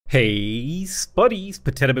Hey Spuddies,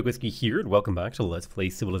 Potato Whiskey here, and welcome back to Let's Play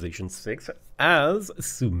Civilization 6 as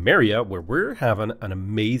Sumeria, where we're having an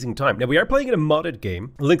amazing time. Now, we are playing in a modded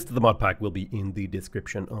game. Links to the mod pack will be in the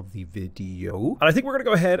description of the video. And I think we're going to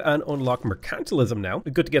go ahead and unlock mercantilism now.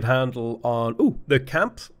 Good to get handle on, the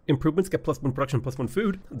camp improvements, get +1 production, +1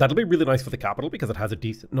 food. That'll be really nice for the capital because it has a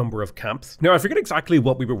decent number of camps. Now, I forget exactly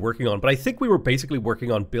what we were working on, but I think we were basically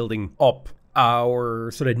working on building up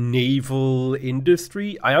our sort of naval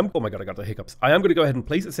industry. Oh my god, I got the hiccups. I am going to go ahead and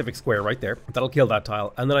place a civic square right there. That'll kill that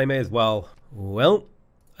tile. And then I may as well,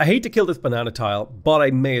 I hate to kill this banana tile, but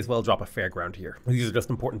I may as well drop a fairground here. These are just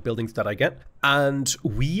important buildings that I get. And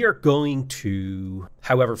we are going to,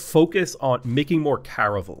 however, focus on making more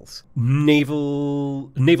caravels.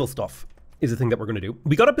 Naval stuff is the thing that we're going to do.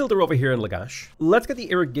 We got a builder over here in Lagash. Let's get the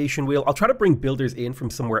irrigation wheel. I'll try to bring builders in from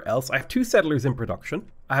somewhere else. I have 2 settlers in production.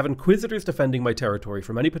 I have inquisitors defending my territory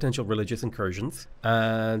from any potential religious incursions.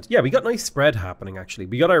 And yeah, we got nice spread happening actually.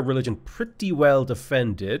 We got our religion pretty well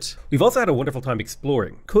defended. We've also had a wonderful time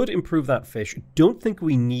exploring. Could improve that fish. Don't think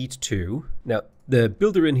we need to. Now, the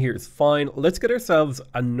builder in here is fine. Let's get ourselves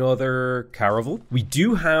another caravel. We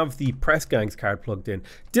do have the press gangs card plugged in.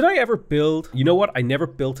 Did I ever build? You know what? I never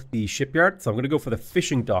built the shipyard, so I'm going to go for the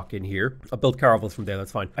fishing dock in here. I'll build caravels from there,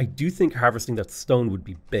 that's fine. I do think harvesting that stone would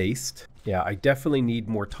be based. Yeah, I definitely need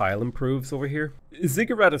more tile improves over here.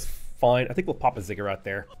 Ziggurat is fine. I think we'll pop a ziggurat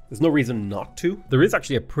there. There's no reason not to. There is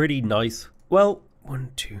actually a pretty nice, well,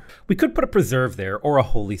 1, 2. We could put a preserve there or a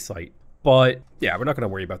holy site. But yeah, we're not going to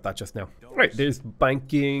worry about that just now. All right, there's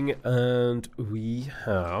banking, and we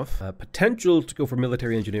have potential to go for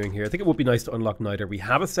military engineering here. I think it would be nice to unlock Niter. We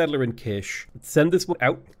have a settler in Kish. Let's send this one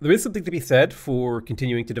out. There is something to be said for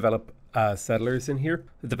continuing to develop settlers in here.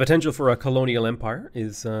 The potential for a colonial empire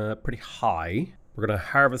is pretty high. We're going to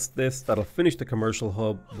harvest this. That'll finish the commercial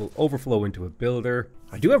hub. We'll overflow into a builder.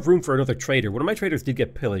 I do have room for another trader. One of my traders did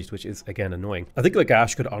get pillaged, which is, again, annoying. I think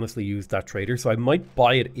Lagash could honestly use that trader, so I might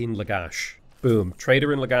buy it in Lagash. Boom.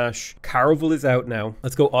 Trader in Lagash. Caravel is out now.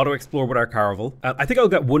 Let's go auto-explore with our caravel. I think I'll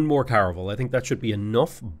get 1 more caravel. I think that should be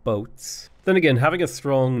enough boats. Then again, having a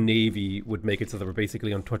strong navy would make it so that we're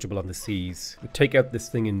basically untouchable on the seas. We take out this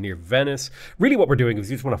thing in near Venice. Really what we're doing is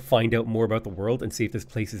we just want to find out more about the world and see if there's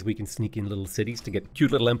places we can sneak in little cities to get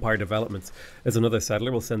cute little empire developments. There's another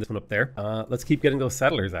settler. We'll send this one up there. Let's keep getting those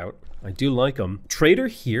settlers out. I do like them. Trader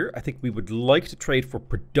here. I think we would like to trade for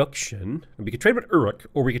production. We could trade with Uruk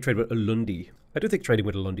or we could trade with Ulundi. I do think trading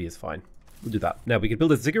with Ulundi is fine. We'll do that. Now, we could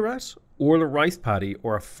build a ziggurat or a rice paddy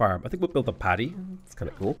or a farm. I think we'll build a paddy. It's kind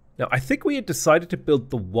of cool. Now, I think we had decided to build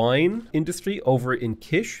the wine industry over in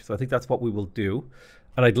Kish. So I think that's what we will do.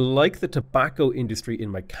 And I'd like the tobacco industry in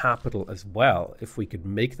my capital as well. If we could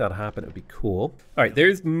make that happen, it would be cool. All right,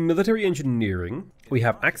 there's military engineering. We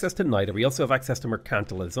have access to Niter. We also have access to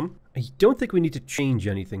mercantilism. I don't think we need to change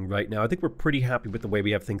anything right now. I think we're pretty happy with the way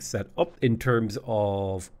we have things set up in terms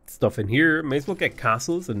of stuff in here. May as well get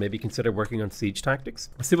castles and maybe consider working on siege tactics.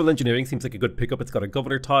 Civil engineering seems like a good pickup. It's got a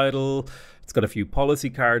governor title. It's got a few policy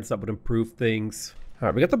cards that would improve things. All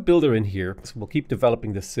right, we got the builder in here, so we'll keep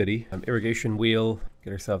developing this city. Irrigation wheel, get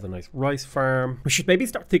ourselves a nice rice farm. We should maybe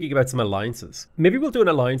start thinking about some alliances. Maybe we'll do an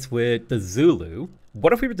alliance with the Zulu.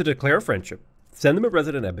 What if we were to declare friendship? Send them a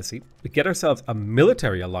resident embassy. We get ourselves a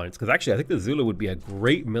military alliance, because actually I think the Zulu would be a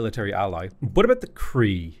great military ally. What about the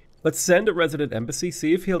Cree? Let's send a resident embassy,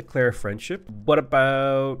 see if he'll declare friendship. What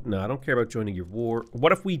about, no, I don't care about joining your war.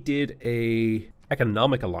 What if we did a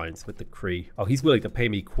economic alliance with the Cree? Oh, he's willing to pay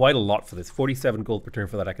me quite a lot for this. 47 gold per turn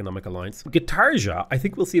for that economic alliance. Gitarja, I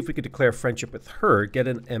think we'll see if we could declare friendship with her, get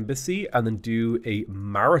an embassy, and then do a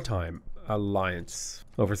maritime alliance.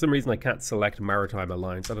 Oh, for some reason I can't select maritime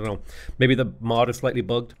alliance. I don't know. Maybe the mod is slightly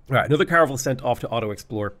bugged. All right, another caravel sent off to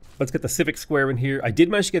auto-explore. Let's get the civic square in here. I did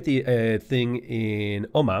manage to get the thing in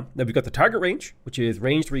Oma. Now we've got the target range, which is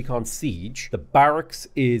ranged recon siege. The barracks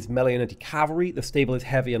is melee and anti-cavalry. The stable is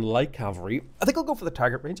heavy and light cavalry. I think I'll go for the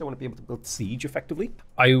target range. I want to be able to build siege effectively.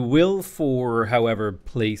 I will, however,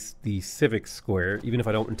 place the civic square, even if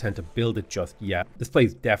I don't intend to build it just yet. This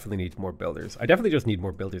place definitely needs more builders. I definitely just need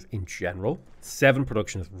more builders in general. 7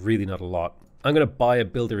 production is really not a lot. I'm going to buy a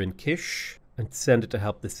builder in Kish and send it to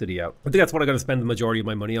help the city out. I think that's what I'm going to spend the majority of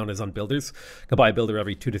my money on, is on builders. I can buy a builder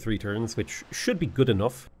every 2 to 3 turns, which should be good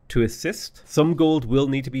enough. to assist. Some gold will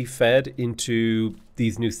need to be fed into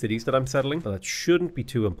these new cities that I'm settling, but that shouldn't be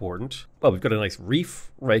too important. Well, we've got a nice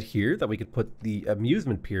reef right here that we could put the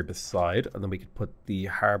amusement pier beside, and then we could put the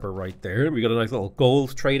harbor right there. And we got a nice little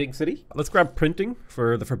gold trading city. Let's grab printing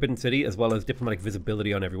for the Forbidden City, as well as diplomatic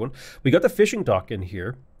visibility on everyone. We got the fishing dock in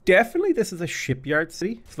here. Definitely this is a shipyard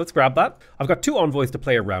city, so let's grab that. I've got 2 envoys to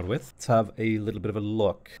play around with. Let's have a little bit of a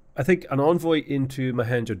look. I think an envoy into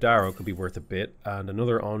Mohenjo-Daro could be worth a bit, and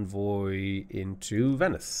another envoy into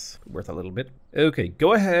Venice, worth a little bit. Okay,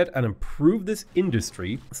 go ahead and improve this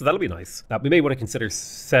industry, so that'll be nice. Now, we may want to consider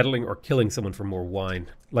settling or killing someone for more wine.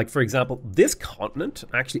 Like, for example, this continent,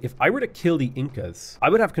 actually, if I were to kill the Incas, I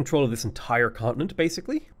would have control of this entire continent,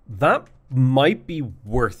 basically. That might be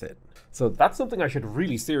worth it. So that's something I should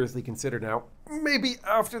really seriously consider now. Maybe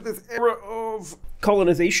after this era of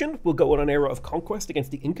colonization, we'll go on an era of conquest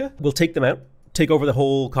against the Inca. We'll take them out, take over the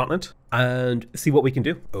whole continent, and see what we can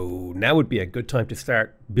do. Oh, now would be a good time to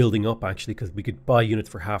start building up, actually, because we could buy units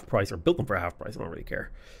for half price or build them for half price. I don't really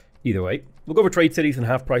care. Either way, we'll go for trade cities and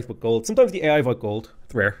half price with gold. Sometimes the AI vote gold.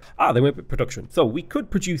 It's rare. Ah, they went with production. So we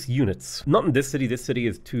could produce units. Not in this city. This city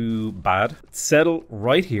is too bad. Settle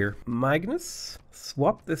right here. Magnus.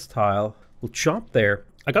 Swap this tile. We'll chop there.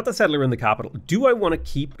 I got the settler in the capital. Do I want to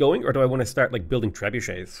keep going, or do I want to start like building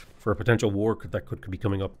trebuchets for a potential war that could be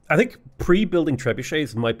coming up? I think pre-building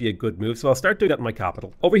trebuchets might be a good move, so I'll start doing that in my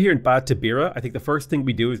capital. Over here in Bad Tabira, I think the first thing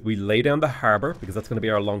we do is we lay down the harbor, because that's going to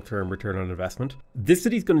be our long-term return on investment. This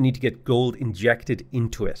city's going to need to get gold injected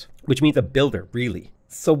into it, which means a builder, really.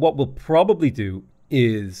 So what we'll probably do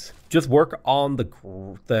is just work on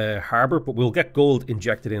the harbor, but we'll get gold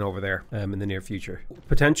injected in over there in the near future.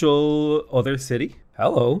 Potential other city.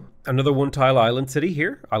 Hello. Another one-tile island city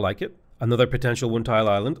here. I like it. Another potential one-tile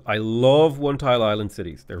island. I love one-tile island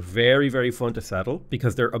cities. They're very, very fun to settle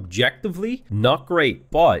because they're objectively not great,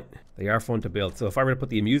 but they are fun to build. So if I were to put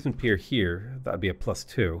the amusement pier here, that'd be a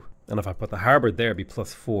 +2. And if I put the harbor there, it'd be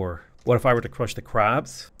 +4. What if I were to crush the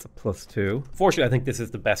crabs? It's a +2. Fortunately, I think this is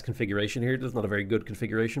the best configuration here. It's not a very good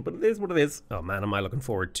configuration, but it is what it is. Oh man, am I looking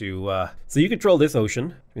forward to... So you control this ocean.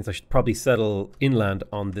 Which means I should probably settle inland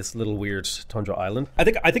on this little weird tundra island.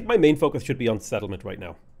 I think my main focus should be on settlement right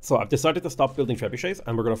now. So I've decided to stop building trebuchets,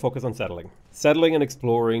 and we're going to focus on settling. Settling and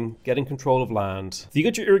exploring, getting control of land. So you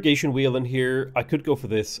get your irrigation wheel in here. I could go for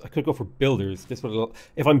this. I could go for builders. This would,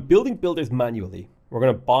 if I'm building builders manually, we're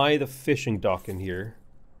going to buy the fishing dock in here.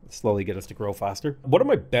 Slowly get us to grow faster. What are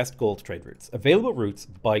my best gold trade routes? Available routes,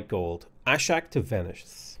 buy gold. Ashak to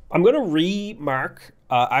Venice. I'm going to remark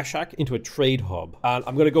Ashak into a trade hub. And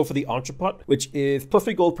I'm going to go for the Entrepot, which is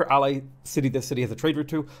 +3 gold per ally city this city has a trade route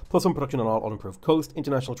to, +1 production on all unimproved coast.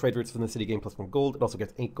 International trade routes from the city gain +1 gold. It also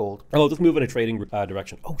gets 8 gold. And I'll just move in a trading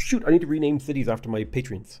direction. Oh shoot, I need to rename cities after my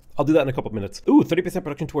patrons. I'll do that in a couple of minutes. Ooh, 30%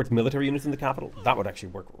 production towards military units in the capital. That would actually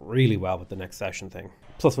work really well with the next session thing.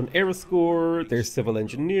 +1 era score. There's civil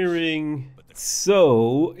engineering.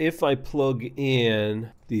 So if I plug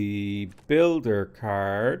in the builder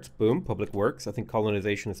card, boom, public works. I think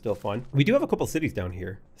colonization is still fine. We do have a couple cities down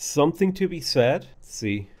here. Something to be said. Let's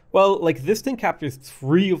see. Well, like this thing captures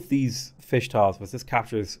 3 of these fish tiles, but this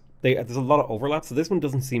captures, there's a lot of overlap. So this one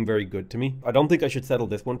doesn't seem very good to me. I don't think I should settle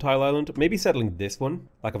this one tile island. Maybe settling this one.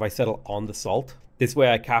 Like if I settle on the salt. This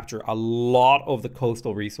way I capture a lot of the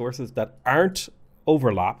coastal resources that aren't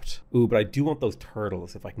overlapped. Ooh, but I do want those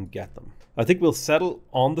turtles if I can get them. I think we'll settle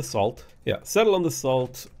on the salt. Yeah, settle on the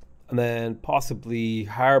salt, and then possibly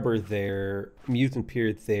harbor there, amusement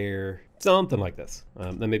pier there, something like this.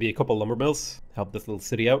 Then maybe a couple lumber mills, help this little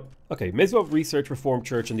city out. Okay, may as well research Reformed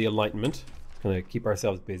Church and the Enlightenment. Gonna keep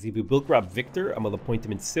ourselves busy. We will grab Victor and we'll appoint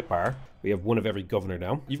him in Sipar. We have one of every governor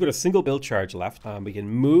now. You've got a single build charge left. We can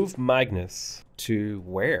move Magnus to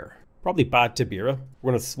where? Probably Bad Tabira.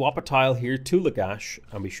 We're going to swap a tile here to Lagash,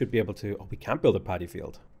 and we should be able to... Oh, we can't build a paddy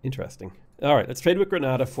field. Interesting. All right, let's trade with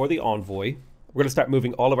Granada for the envoy. We're going to start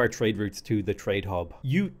moving all of our trade routes to the trade hub.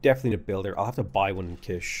 You definitely need a builder. I'll have to buy one in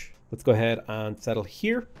Kish. Let's go ahead and settle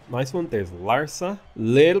here. Nice one. There's Larsa.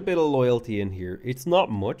 Little bit of loyalty in here. It's not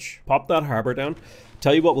much. Pop that harbor down.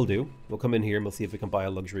 Tell you what we'll do. We'll come in here and we'll see if we can buy a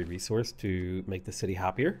luxury resource to make the city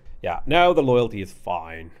happier. Yeah, now the loyalty is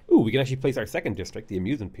fine. Ooh, we can actually place our second district, the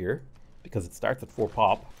amusement pier, because it starts at 4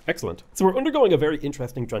 pop. Excellent. So we're undergoing a very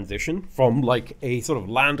interesting transition from like a sort of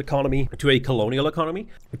land economy to a colonial economy,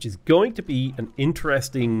 which is going to be an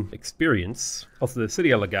interesting experience. Also, the city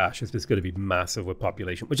of Lagash is just going to be massive with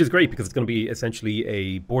population, which is great because it's going to be essentially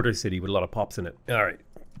a border city with a lot of pops in it. All right,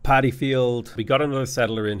 paddy field. We got another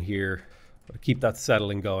settler in here. Keep that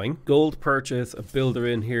settling going. Gold purchase, a builder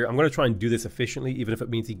in here. I'm going to try and do this efficiently, even if it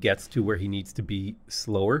means he gets to where he needs to be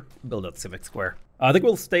slower. Build out Civic Square. I think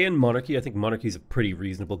we'll stay in monarchy. I think monarchy is a pretty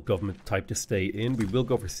reasonable government type to stay in. We will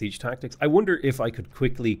go for siege tactics. I wonder if I could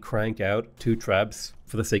quickly crank out 2 trebs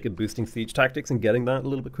for the sake of boosting siege tactics and getting that a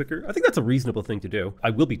little bit quicker. I think that's a reasonable thing to do. I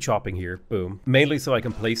will be chopping here, boom. Mainly so I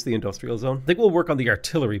can place the industrial zone. I think we'll work on the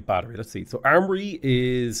artillery battery. Let's see. So armory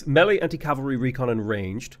is melee, anti-cavalry, recon, and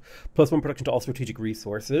ranged. +1 production to all strategic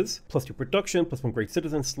resources. +2 production, +1 great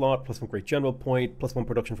citizen slot, +1 great general point, +1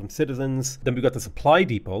 production from citizens. Then we've got the supply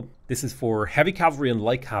depot. This is for heavy cavalry and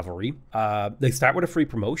light cavalry. They start with a free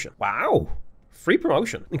promotion. Wow. Free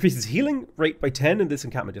promotion. Increases healing rate by 10 in this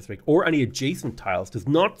encampment district or any adjacent tiles. Does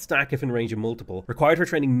not stack if in range of multiple. Required for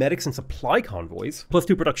training medics and supply convoys.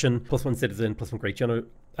 +2 production, +1 citizen, +1 great general.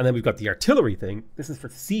 And then we've got the artillery thing. This is for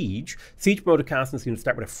siege. Siege promoted castness units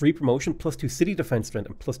start with a free promotion, +2 city defense strength,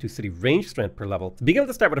 and +2 city range strength per level. So being able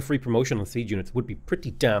to start with a free promotion on siege units would be pretty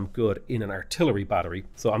damn good in an artillery battery.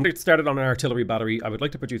 So I'm going to get started on an artillery battery. I would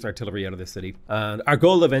like to produce artillery out of this city. And our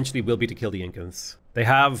goal eventually will be to kill the Incans. They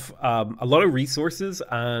have a lot of resources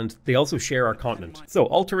and they also share our continent. So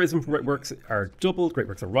all tourism from great works are doubled. Great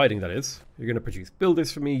works are riding, that is. You're going to produce builders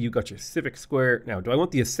for me. You got your civic square. Now, do I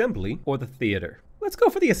want the assembly or the theater? Let's go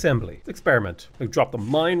for the assembly. Let's experiment. We've dropped the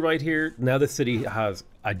mine right here. Now the city has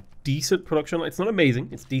a decent production. It's not amazing.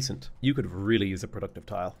 It's decent. You could really use a productive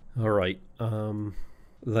tile. All right.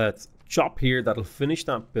 Let's chop here. That'll finish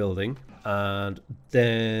that building. And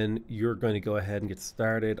then you're going to go ahead and get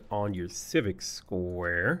started on your civic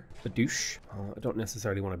square. A douche. I don't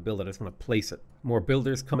necessarily want to build it. I just want to place it. More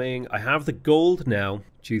builders coming. I have the gold now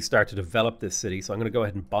to start to develop this city. So I'm going to go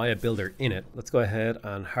ahead and buy a builder in it. Let's go ahead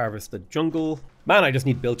and harvest the jungle. Man, I just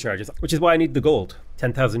need build charges, which is why I need the gold.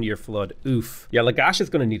 10,000 year flood. Oof. Yeah, Lagash is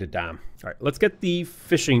going to need a dam. All right, let's get the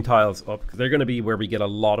fishing tiles up because they're going to be where we get a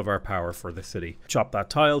lot of our power for the city. Chop that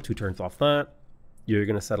tile, 2 turns off that. You're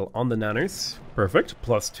going to settle on the nanners. Perfect.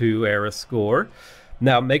 +2 era score.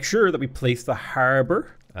 Now make sure that we place the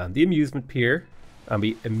harbor and the amusement pier. And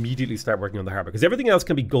we immediately start working on the harbor because everything else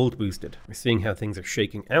can be gold boosted. We're seeing how things are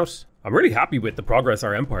shaking out. I'm really happy with the progress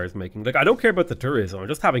our empire is making. Like, I don't care about the tourism. I'm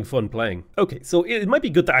just having fun playing. Okay, so it might be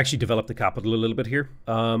good to actually develop the capital a little bit here.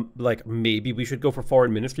 Like, maybe we should go for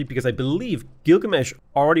foreign ministry because I believe Gilgamesh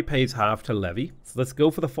already pays half to levy. So let's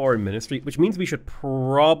go for the foreign ministry, which means we should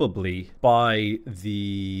probably buy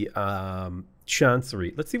the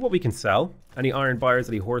chancery. Let's see what we can sell. Any iron buyers,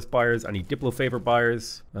 any horse buyers, any diplo favor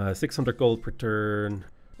buyers. 600 gold per turn.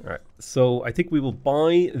 All right, so I think we will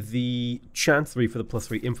buy the chancery for the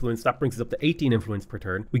 +3 influence. That brings us up to 18 influence per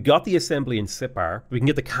turn. We got the assembly in Sipar. We can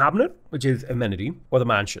get the cabinet, which is amenity, or the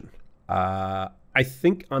mansion. I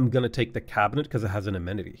think I'm going to take the cabinet because it has an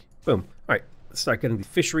amenity. Boom. All right. Start getting the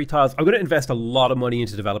fishery tiles. I'm going to invest a lot of money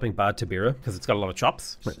into developing Bad Tabira because it's got a lot of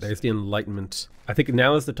chops. Right, there's the enlightenment. I think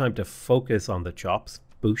now is the time to focus on the chops.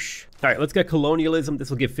 Boosh. All right, let's get colonialism.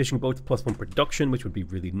 This will give fishing boats +1 production, which would be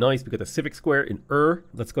really nice. We got the civic square in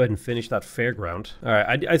Let's go ahead and finish that fairground. All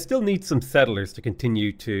right, I still need some settlers to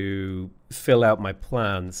continue to fill out my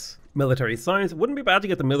plans. Military science. It wouldn't be bad to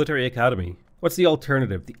get the military academy. What's the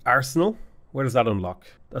alternative? The arsenal? Where does that unlock?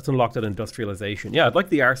 That's unlocked at industrialization. Yeah, I'd like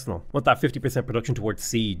the arsenal. Want that 50% production towards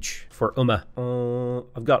siege for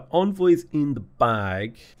I've got envoys in the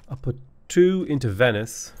bag. I'll put 2 into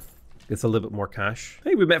Venice. Gets a little bit more cash.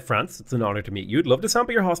 Hey, we met France. It's an honor to meet you. I'd love to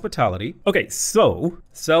sample your hospitality. Okay, so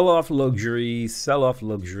sell off luxuries, sell off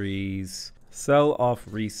luxuries, sell off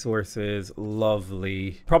resources.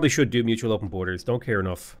 Lovely. Probably should do mutual open borders. Don't care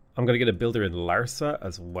enough. I'm going to get a builder in Larsa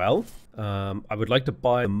as well. I would like to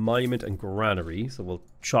buy a monument and granary, so we'll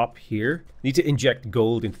chop here. Need to inject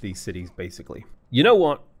gold into these cities, basically. You know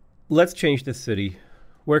what? Let's change this city.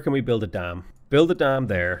 Where can we build a dam? Build a dam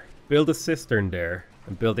there. Build a cistern there.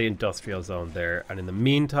 And build the industrial zone there. And in the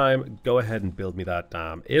meantime, go ahead and build me that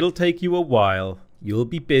dam. It'll take you a while. You'll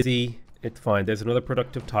be busy. It's fine. There's another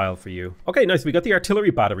productive tile for you. Okay, nice. We got the artillery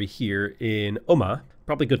battery here in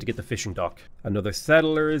Probably good to get the fishing dock. Another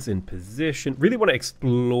settler is in position. Really want to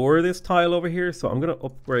explore this tile over here. So I'm going to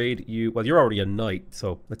upgrade you. Well, you're already a knight.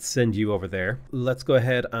 So let's send you over there. Let's go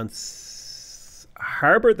ahead and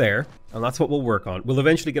harbor there. And that's what we'll work on. We'll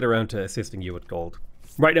eventually get around to assisting you with gold.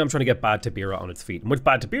 Right now I'm trying to get Bad Tabira on its feet. And once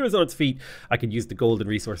Bad Tabira is on its feet, I can use the golden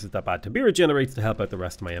resources that Bad Tabira generates to help out the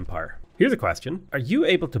rest of my empire. Here's a question. Are you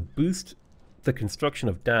able to boost the construction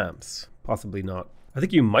of dams? Possibly not. I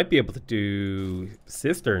think you might be able to do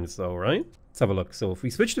cisterns though, right? Let's have a look. So if we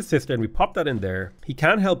switch to cistern, we pop that in there. He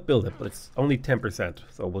can help build it, but it's only 10%.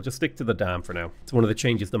 So we'll just stick to the dam for now. It's one of the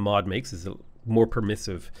changes the mod makes is more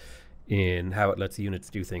permissive in how it lets units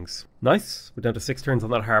do things. Nice. We're down to 6 turns on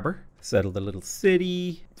that harbor. Settle the little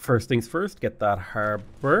city. First things first, get that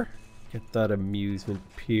harbor. Get that amusement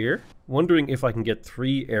pier. Wondering if I can get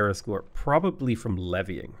 3 era score, probably from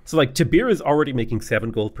levying. So like Tibir is already making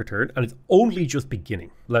 7 gold per turn and it's only just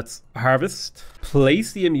beginning. Let's harvest,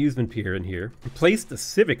 place the amusement pier in here, place the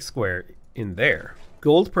civic square in there.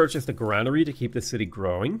 Gold purchased a granary to keep the city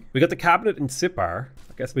growing. We got the cabinet in Sipar.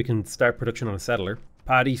 I guess we can start production on a settler.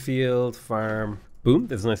 Paddy field, farm. Boom,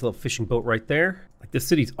 there's a nice little fishing boat right there. Like this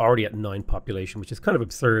city's already at 9 population, which is kind of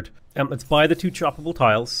absurd. Let's buy the 2 choppable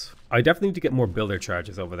tiles. I definitely need to get more builder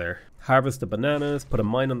charges over there. Harvest the bananas, put a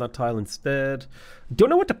mine on that tile instead. Don't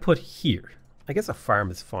know what to put here. I guess a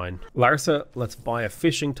farm is fine. Larsa, let's buy a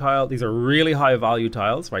fishing tile. These are really high value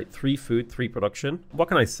tiles, right? 3 food, 3 production. What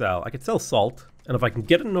can I sell? I could sell salt. And if I can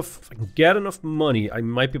get enough money, I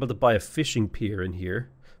might be able to buy a fishing pier in here.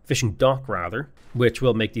 Fishing dock rather, which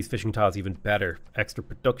will make these fishing tiles even better. Extra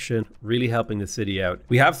production, really helping the city out.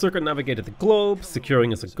 We have circumnavigated the globe,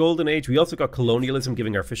 securing us a golden age. We also got colonialism,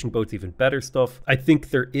 giving our fishing boats even better stuff. I think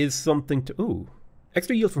there is something to... Ooh.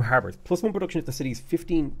 Extra yield from harbors. +1 production if the city's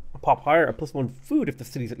 15 pop higher, and +1 food if the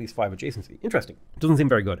city's at least 5 adjacency. Interesting. Doesn't seem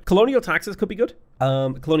very good. Colonial taxes could be good.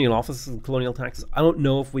 Colonial offices and colonial taxes. I don't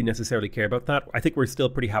know if we necessarily care about that. I think we're still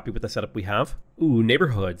pretty happy with the setup we have. Ooh,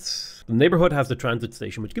 neighborhoods. The neighborhood has the transit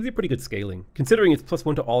station, which gives you pretty good scaling. Considering it's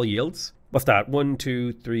 +1 to all yields. What's that? 1,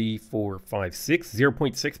 2, 3, 4, 5, 6.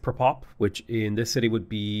 0.6 per pop, which in this city would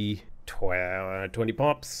be 20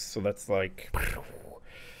 pops. So that's like...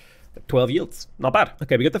 12 yields. Not bad.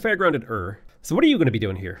 Okay, we got the fairground in So what are you going to be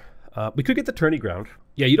doing here? We could get the tourney ground.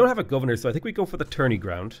 Yeah, you don't have a governor, so I think we go for the tourney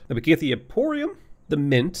ground. Then we can get the emporium, the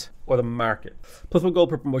mint, or the market. +1 gold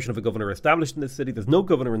per promotion of a governor established in this city. There's no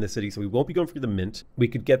governor in this city, so we won't be going for the mint. We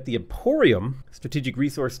could get the emporium, strategic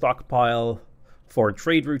resource stockpile, foreign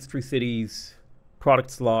trade routes through cities,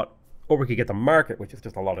 product slot, or we could get the market, which is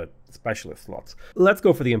just a lot of specialist slots. Let's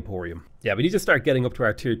go for the emporium. Yeah, we need to start getting up to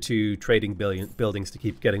our tier 2 trading buildings to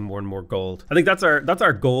keep getting more and more gold. I think that's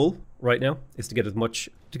our goal right now, is to get as much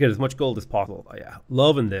gold as possible. Oh, yeah,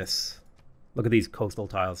 loving this. Look at these coastal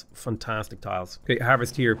tiles, fantastic tiles. Okay,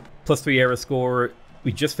 harvest here, +3 era score.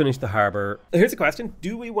 We just finished the harbor. Here's a question: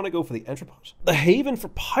 do we want to go for the entrepot, the haven for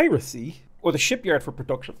piracy, or the shipyard for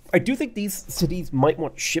production? I do think these cities might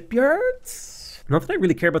want shipyards. Not that I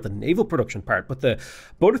really care about the naval production part, but the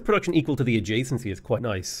bonus production equal to the adjacency is quite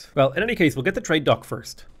nice. Well, in any case, we'll get the trade dock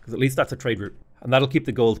first, because at least that's a trade route. And that'll keep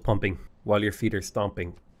the gold pumping while your feet are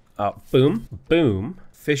stomping. Boom, boom.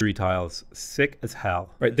 Fishery tiles, sick as hell.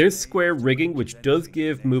 Right, there's square rigging, which does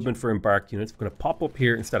give movement for embarked units. We're going to pop up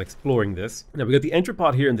here and start exploring this. Now, we got the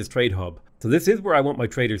entrepot here in this trade hub. So this is where I want my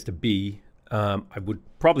traders to be. I would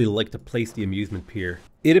probably like to place the amusement pier.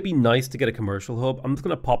 It'd be nice to get a commercial hub. I'm just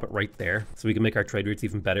going to pop it right there so we can make our trade routes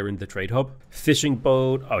even better in the trade hub. Fishing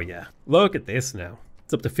boat. Oh yeah. Look at this now.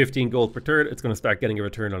 It's up to 15 gold per turn. It's going to start getting a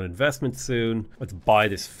return on investment soon. Let's buy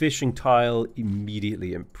this fishing tile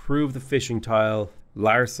immediately. Improve the fishing tile.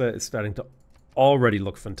 Larsa is starting to already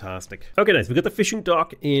look fantastic. Okay, nice. We got the fishing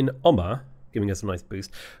dock in Umma, giving us a nice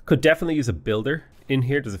boost. Could definitely use a builder in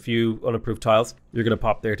here. There's a few unimproved tiles. You're going to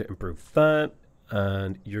pop there to improve that.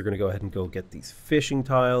 And you're going to go ahead and go get these fishing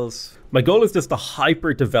tiles. My goal is just to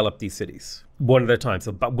hyper develop these cities one at a time.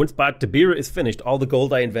 So once Bad Tabira is finished, all the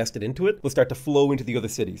gold I invested into it will start to flow into the other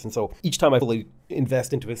cities. And so each time I fully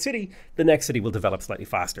invest into a city, the next city will develop slightly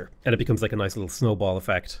faster. And it becomes like a nice little snowball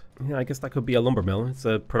effect. Yeah, I guess that could be a lumber mill. It's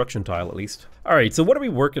a production tile at least. All right, so what are we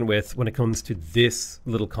working with when it comes to this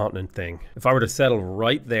little continent thing? If I were to settle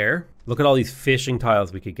right there, look at all these fishing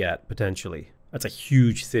tiles we could get potentially. That's a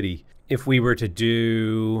huge city. If we were to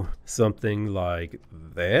do something like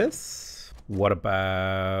this, what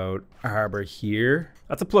about a harbor here?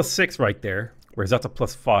 That's a +6 right there, whereas that's a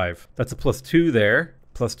 +5. That's a +2 there,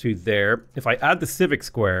 +2 there. If I add the civic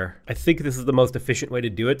square, I think this is the most efficient way to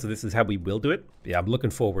do it, so this is how we will do it. Yeah, I'm looking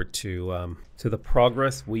forward to the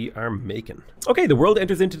progress we are making. Okay, the world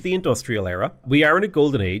enters into the industrial era. We are in a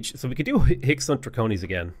golden age, so we could do Hicks on Draconis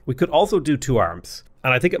again. We could also do 2 arms.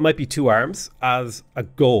 And I think it might be 2 arms as a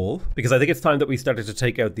goal, because I think it's time that we started to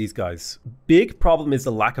take out these guys. Big problem is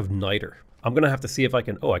the lack of niter. I'm going to have to see if I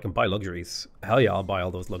can... Oh, I can buy luxuries. Hell yeah, I'll buy all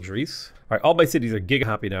those luxuries. All right, all my cities are giga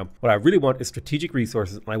happy now. What I really want is strategic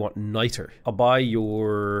resources, and I want niter. I'll buy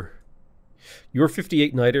your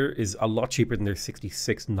 58 niter is a lot cheaper than their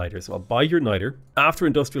 66 niter, so I'll buy your niter. After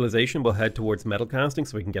industrialization, we'll head towards metal casting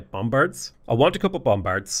so we can get bombards. I want a couple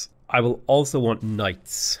bombards. I will also want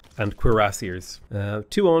knights and cuirassiers.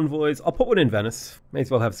 2 envoys. I'll put one in Venice. May as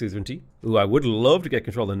well have suzerainty. Ooh, I would love to get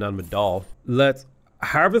control of Nan Madal. Let's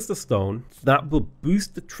harvest the stone. That will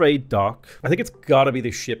boost the trade dock. I think it's got to be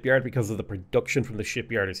the shipyard because of the production from the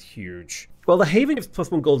shipyard is huge. Well, the Haven gives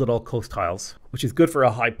 +1 gold at all coast tiles, which is good for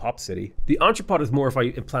a high pop city. The Entrepot is more if I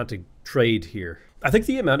implant a trade here. I think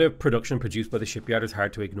the amount of production produced by the shipyard is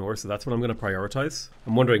hard to ignore, so that's what I'm going to prioritize.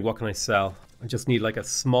 I'm wondering, what can I sell? I just need like a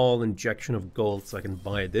small injection of gold so I can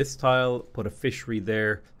buy this tile, put a fishery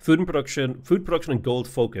there. Food production and gold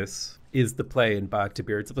focus is the play in Bad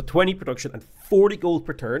Tibir. It's up to 20 production and 40 gold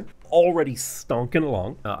per turn, already stonking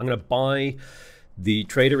along. I'm going to buy the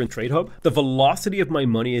trader and trade hub. The velocity of my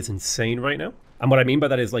money is insane right now. And what I mean by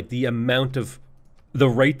that is like the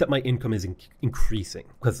rate that my income is increasing.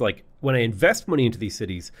 Because like when I invest money into these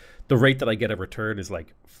cities, the rate that I get a return is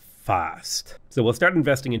like fast. So we'll start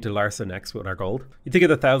investing into Larsa next with our gold. You think of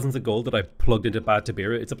the thousands of gold that I plugged into Bad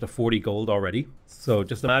Tibira, it's up to 40 gold already. So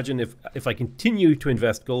just imagine if I continue to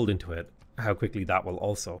invest gold into it, how quickly that will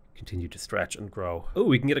also continue to stretch and grow. Oh,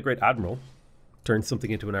 we can get a great admiral. Turn something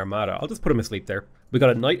into an armada. I'll just put him asleep there. We got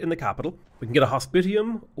a knight in the capital. We can get a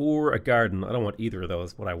hospitium or a garden. I don't want either of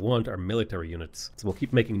those. What I want are military units. So we'll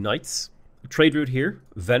keep making knights. Trade route here.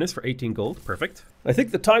 Venice for 18 gold. Perfect. I think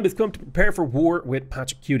the time has come to prepare for war with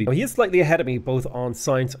Patrick Cutie. Now, he is slightly ahead of me both on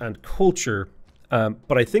science and culture.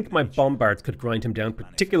 But I think my bombards could grind him down,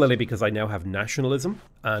 particularly because I now have nationalism.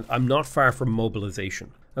 And I'm not far from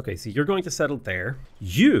mobilization. Okay, so you're going to settle there.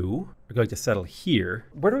 You are going to settle here.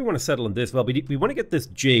 Where do we want to settle in this? Well, we want to get this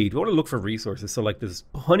jade. We want to look for resources. So like there's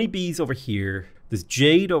honeybees over here. There's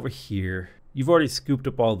jade over here. You've already scooped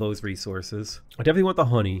up all those resources. I definitely want the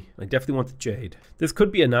honey. I definitely want the jade. This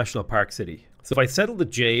could be a national park city. So if I settle the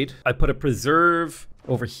jade, I put a preserve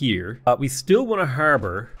over here. We still want a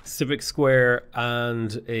harbor, civic square,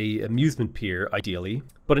 and a amusement pier, ideally.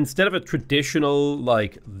 But instead of a traditional,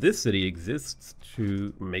 like, this city exists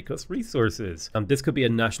to make us resources. This could be a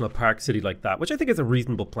national park city like that, which I think is a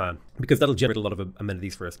reasonable plan, because that'll generate a lot of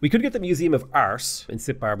amenities for us. We could get the Museum of Art in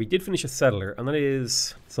Sitbar. We did finish a settler, and that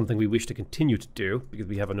is something we wish to continue to do, because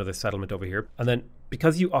we have another settlement over here. And then,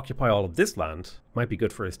 because you occupy all of this land, it might be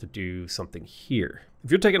good for us to do something here.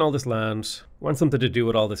 If you're taking all this land, want something to do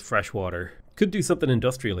with all this fresh water, could do something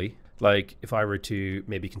industrially. Like if I were to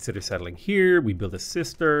maybe consider settling here, we build a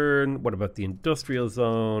cistern. What about the industrial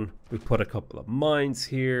zone? We put a couple of mines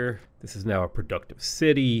here. This is now a productive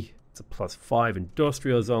city. It's a +5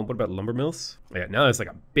 industrial zone. What about lumber mills? Yeah, now it's like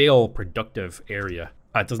a big old productive area.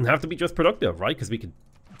 It doesn't have to be just productive, right? Because we could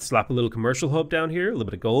slap a little commercial hub down here, a little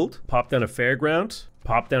bit of gold, pop down a fairground,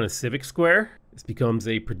 pop down a civic square. This becomes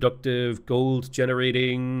a productive gold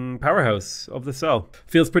generating powerhouse of the cell.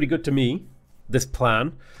 Feels pretty good to me, this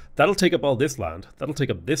plan. That'll take up all this land. That'll take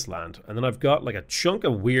up this land. And then I've got like a chunk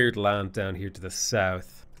of weird land down here to the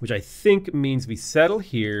south, which I think means we settle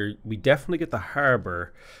here. We definitely get the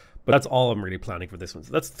harbor, but that's all I'm really planning for this one.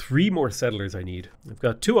 So that's 3 more settlers I need. I've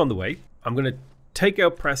got 2 on the way. I'm going to take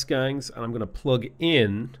out press gangs and I'm going to plug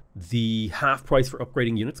in the half price for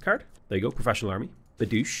upgrading units card. There you go, professional army.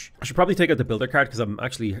 Badoosh. I should probably take out the builder card because I'm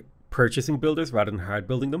actually purchasing builders rather than hard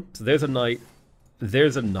building them. So there's a knight.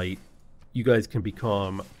 There's a knight. You guys can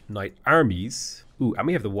become knight armies. Ooh, and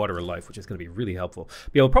we have the water of life, which is going to be really helpful.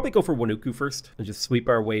 But yeah, we'll probably go for Wanuku first and just sweep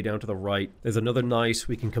our way down to the right. There's another knight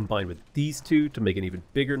we can combine with these 2 to make an even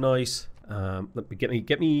bigger knight. Let me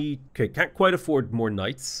get me. Okay, can't quite afford more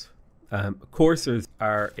knights. Coursers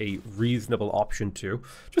are a reasonable option too.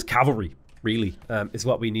 Just cavalry, really, is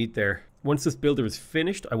what we need there. Once this builder is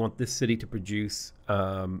finished, I want this city to produce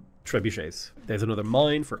trebuchets. There's another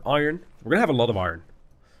mine for iron. We're going to have a lot of iron,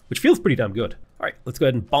 which feels pretty damn good. All right, let's go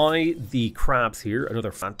ahead and buy the crabs here.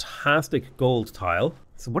 Another fantastic gold tile.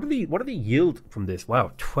 So what do they yield from this?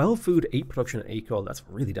 Wow, 12 food, 8 production, and 8 gold. That's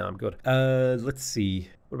really damn good. Let's see.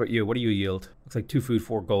 What about you? What do you yield? Looks like 2 food,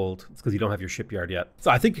 4 gold. It's because you don't have your shipyard yet.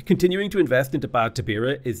 So I think continuing to invest into Bad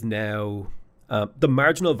Tibira is now... the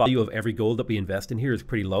marginal value of every gold that we invest in here is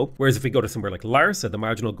pretty low. Whereas if we go to somewhere like Larsa, the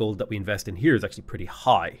marginal gold that we invest in here is actually pretty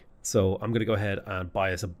high. So I'm going to go ahead and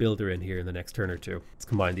buy us a builder in here in the next turn or 2. Let's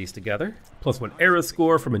combine these together. +1 era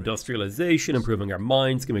score from industrialization, improving our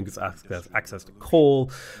mines, giving us access to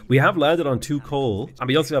coal. We have landed on 2 coal, and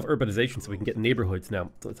we also have urbanization, so we can get neighborhoods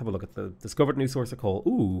now. So let's have a look at the discovered new source of coal.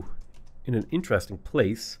 Ooh, in an interesting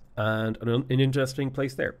place, and an interesting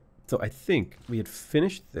place there. So I think we had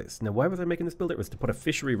finished this. Now, why was I making this builder? It was to put a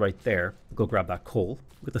fishery right there. Go grab that coal.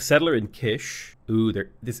 With the settler in Kish. Ooh,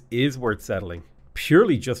 this is worth settling.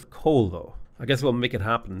 Purely just coal, though. I guess we'll make it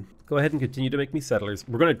happen. Go ahead and continue to make me settlers.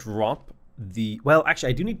 We're going to drop the... Well, actually,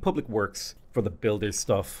 I do need public works for the builder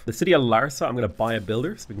stuff. The city of Larsa, I'm going to buy a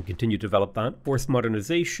builder so we can continue to develop that. Forced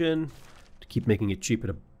modernization. to keep making it cheaper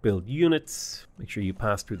to build units. Make sure you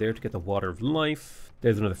pass through there to get the water of life.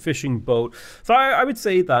 There's another fishing boat. So I would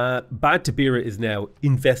say that Bad Tabira is now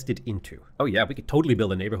invested into. Oh yeah, we could totally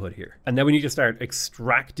build a neighborhood here. And now we need to start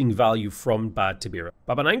extracting value from Bad Tabira.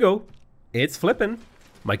 Babanango, it's flipping.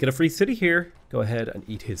 Might get a free city here. Go ahead and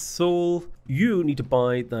eat his soul. You need to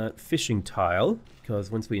buy that fishing tile, because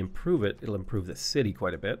once we improve it, it'll improve the city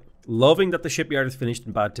quite a bit. Loving that the shipyard is finished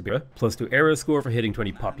in Bad Tabira. +2 area score for hitting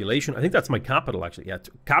 20 population. I think that's my capital, actually. Yeah,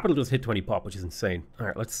 capital just hit 20 pop, which is insane. All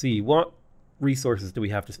right, let's see. What resources do we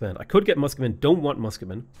have to spend? I could get musketmen. Don't want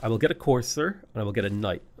musketmen. I will get a courser, and I will get a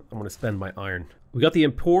knight. I'm going to spend my iron. We got the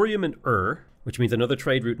Emporium in which means another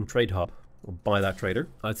trade route and trade hub. We'll buy that trader.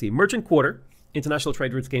 Let's see. Merchant Quarter. International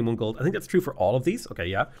trade routes gain 1 gold. I think that's true for all of these. Okay,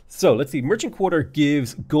 yeah. So let's see. Merchant Quarter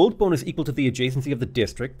gives gold bonus equal to the adjacency of the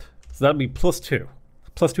district. So that'll be +2.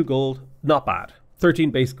 +2 gold. Not bad. 13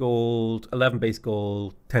 base gold, 11 base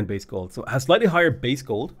gold, 10 base gold. So it has slightly higher base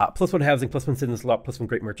gold. +1 housing, +1 citizen slot, +1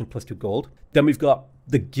 great merchant, +2 gold. Then we've got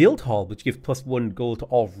the guild hall, which gives +1 gold to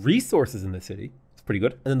all resources in the city. It's pretty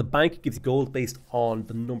good. And then the bank gives gold based on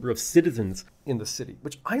the number of citizens in the city,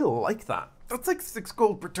 which I like that. That's like 6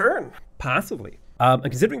 gold per turn passively. And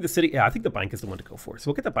considering the city, yeah, I think the bank is the one to go for.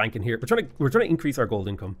 So we'll get the bank in here. We're trying to increase our gold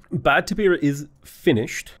income. Bad Tabira is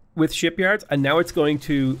finished with shipyards, and now it's going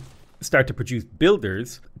to start to produce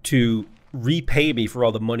builders to repay me for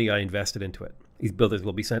all the money I invested into it. These builders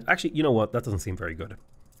will be sent. Actually, you know what? That doesn't seem very good.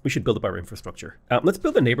 We should build up our infrastructure. Let's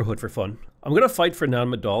build a neighborhood for fun. I'm going to fight for Nan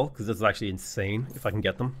Madal because this is actually insane if I can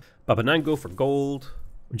get them. Babanango for gold.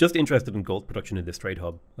 I'm just interested in gold production in this trade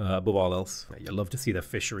hub, above all else. You'll love to see the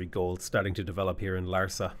fishery gold starting to develop here in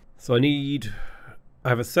Larsa. So I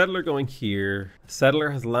have a settler going here.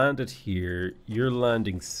 Settler has landed here. You're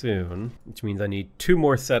landing soon, which means I need 2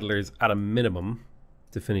 more settlers at a minimum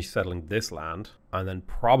to finish settling this land. And then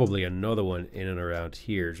probably another one in and around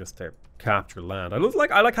here just to capture land. I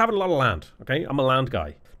like having a lot of land, okay? I'm a land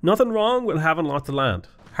guy. Nothing wrong with having lots of land.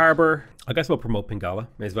 Harbor. I guess we'll promote Pingala.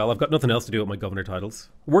 May as well. I've got nothing else to do with my governor titles.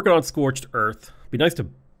 Working on Scorched Earth. Be nice to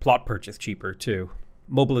plot purchase cheaper too.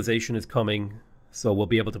 Mobilization is coming, so we'll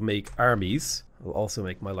be able to make armies. It'll also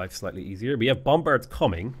make my life slightly easier. We have bombards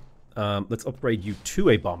coming. Let's upgrade you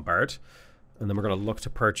to a bombard. And then we're going to look to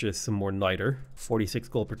purchase some more niter. 46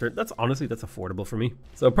 gold per turn. That's affordable for me.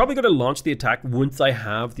 So I'm probably going to launch the attack once I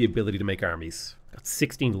have the ability to make armies. Got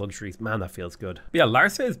 16 luxuries. Man, that feels good. But yeah,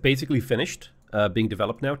 Larsa is basically finished. Being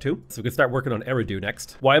developed now too. So we can start working on Eridu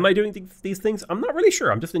next. Why am I doing these things? I'm not really sure.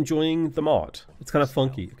 I'm just enjoying the mod. It's kind of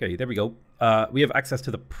funky. Okay, there we go. We have access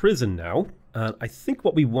to the prison now. And I think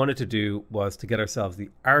what we wanted to do was to get ourselves the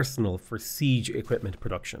arsenal for siege equipment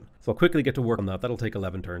production. So I'll quickly get to work on that. That'll take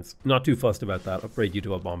 11 turns. Not too fussed about that. Upgrade you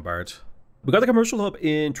to a bombard. We got the commercial hub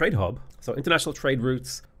in trade hub. So international trade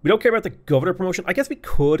routes. We don't care about the governor promotion. I guess we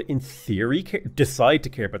could, in theory, decide to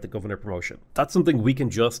care about the governor promotion. That's something we can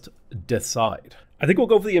just decide. I think we'll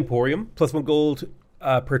go for the Emporium. +1 gold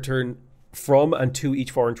per turn from and to each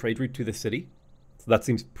foreign trade route to the city. So that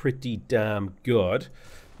seems pretty damn good.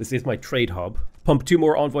 This is my trade hub. Pump 2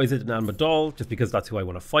 more envoys into Nan Madal, just because that's who I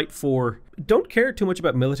want to fight for. Don't care too much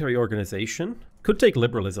about military organization. Could take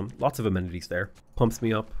liberalism. Lots of amenities there. Pumps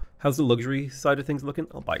me up. How's the luxury side of things looking?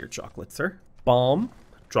 I'll buy your chocolate, sir. Bomb.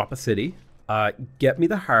 Drop a city. Get me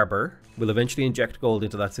the harbor. We'll eventually inject gold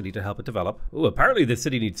into that city to help it develop. Oh, apparently this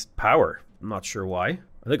city needs power. I'm not sure why.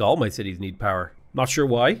 I think all my cities need power. Not sure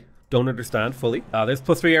why. Don't understand fully. There's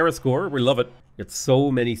 +3 era score. We love it. It's so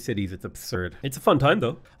many cities. It's absurd. It's a fun time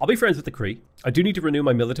though. I'll be friends with the Cree. I do need to renew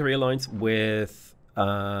my military alliance with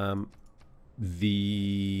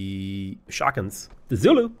the Shakans. The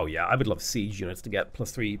Zulu. Oh yeah, I would love siege units to get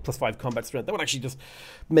 +3, +5 combat strength. That would actually just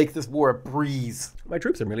make this war a breeze. My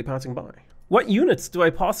troops are merely passing by. What units do I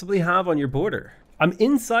possibly have on your border? I'm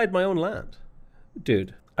inside my own land.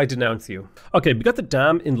 Dude, I denounce you. Okay, we got the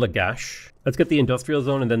dam in Lagash. Let's get the industrial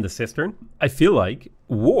zone and then the cistern. I feel like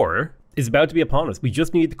war is about to be upon us. We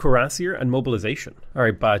just need the cuirassier and mobilization. All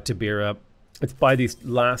right, Bad Tabira. Let's buy these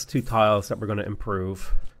last 2 tiles that we're going to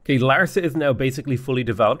improve. Okay, Larsa is now basically fully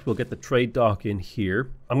developed. We'll get the trade dock in here.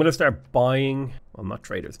 I'm going to start buying, well, not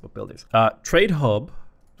traders, but builders. Trade hub,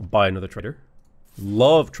 buy another trader.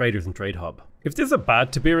 Love traders and trade hub. If there's a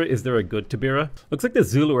bad Tabira, is there a good Tabira? Looks like the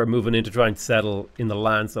Zulu are moving in to try and settle in the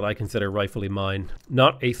lands that I consider rightfully mine.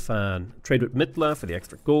 Not a fan. Trade with Mitla for the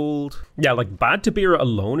extra gold. Yeah, like bad Tabira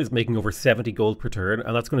alone is making over 70 gold per turn,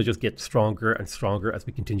 and that's going to just get stronger and stronger as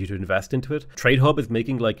we continue to invest into it. Trade hub is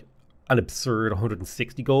making like an absurd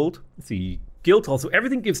 160 gold. Let's see, guild hall. So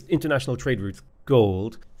everything gives international trade routes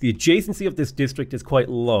gold. The adjacency of this district is quite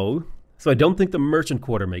low, so I don't think the merchant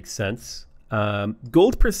quarter makes sense.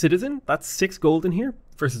 Gold per citizen, that's 6 gold in here,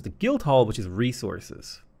 versus the guild hall, which is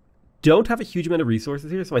resources. Don't have a huge amount of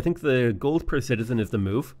resources here, so I think the gold per citizen is the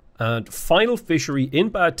move. And final fishery in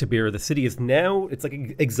Bad Tabir, the city is now, it's like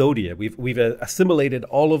Exodia. We've assimilated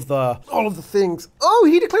all of the things. Oh,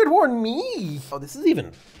 he declared war on me. Oh,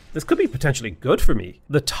 this could be potentially good for me.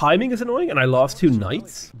 The timing is annoying, and I lost 2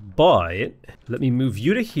 knights. But let me move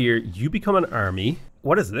you to here. You become an army.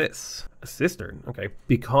 What is this? A cistern. Okay.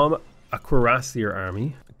 Become a cuirassier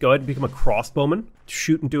army. Go ahead and become a crossbowman.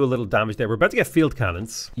 Shoot and do a little damage there. We're about to get field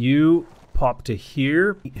cannons. You pop to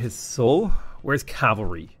here. His soul. Where's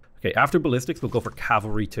cavalry? Okay, after ballistics, we'll go for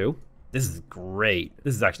cavalry too. This is great.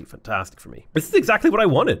 This is actually fantastic for me. This is exactly what I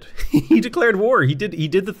wanted. He declared war. He did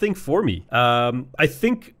the thing for me. I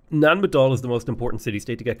think Nan Madol is the most important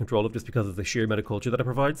city-state to get control of just because of the sheer amount of culture that it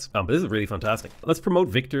provides. But this is really fantastic. Let's promote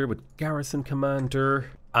Victor with Garrison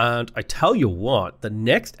Commander. And I tell you what, the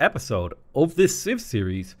next episode of this Civ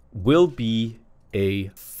series will be a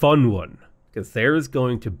fun one. Because there is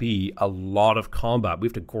going to be a lot of combat. We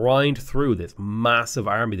have to grind through this massive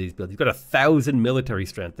army that he's built. He's got 1,000 military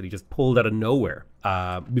strength that he just pulled out of nowhere.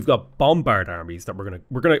 We've got bombard armies that we're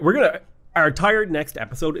gonna. Our entire next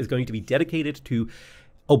episode is going to be dedicated to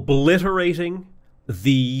obliterating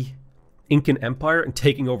the Incan Empire and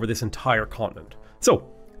taking over this entire continent.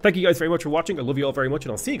 So, thank you guys very much for watching. I love you all very much,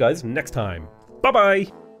 and I'll see you guys next time. Bye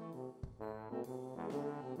bye.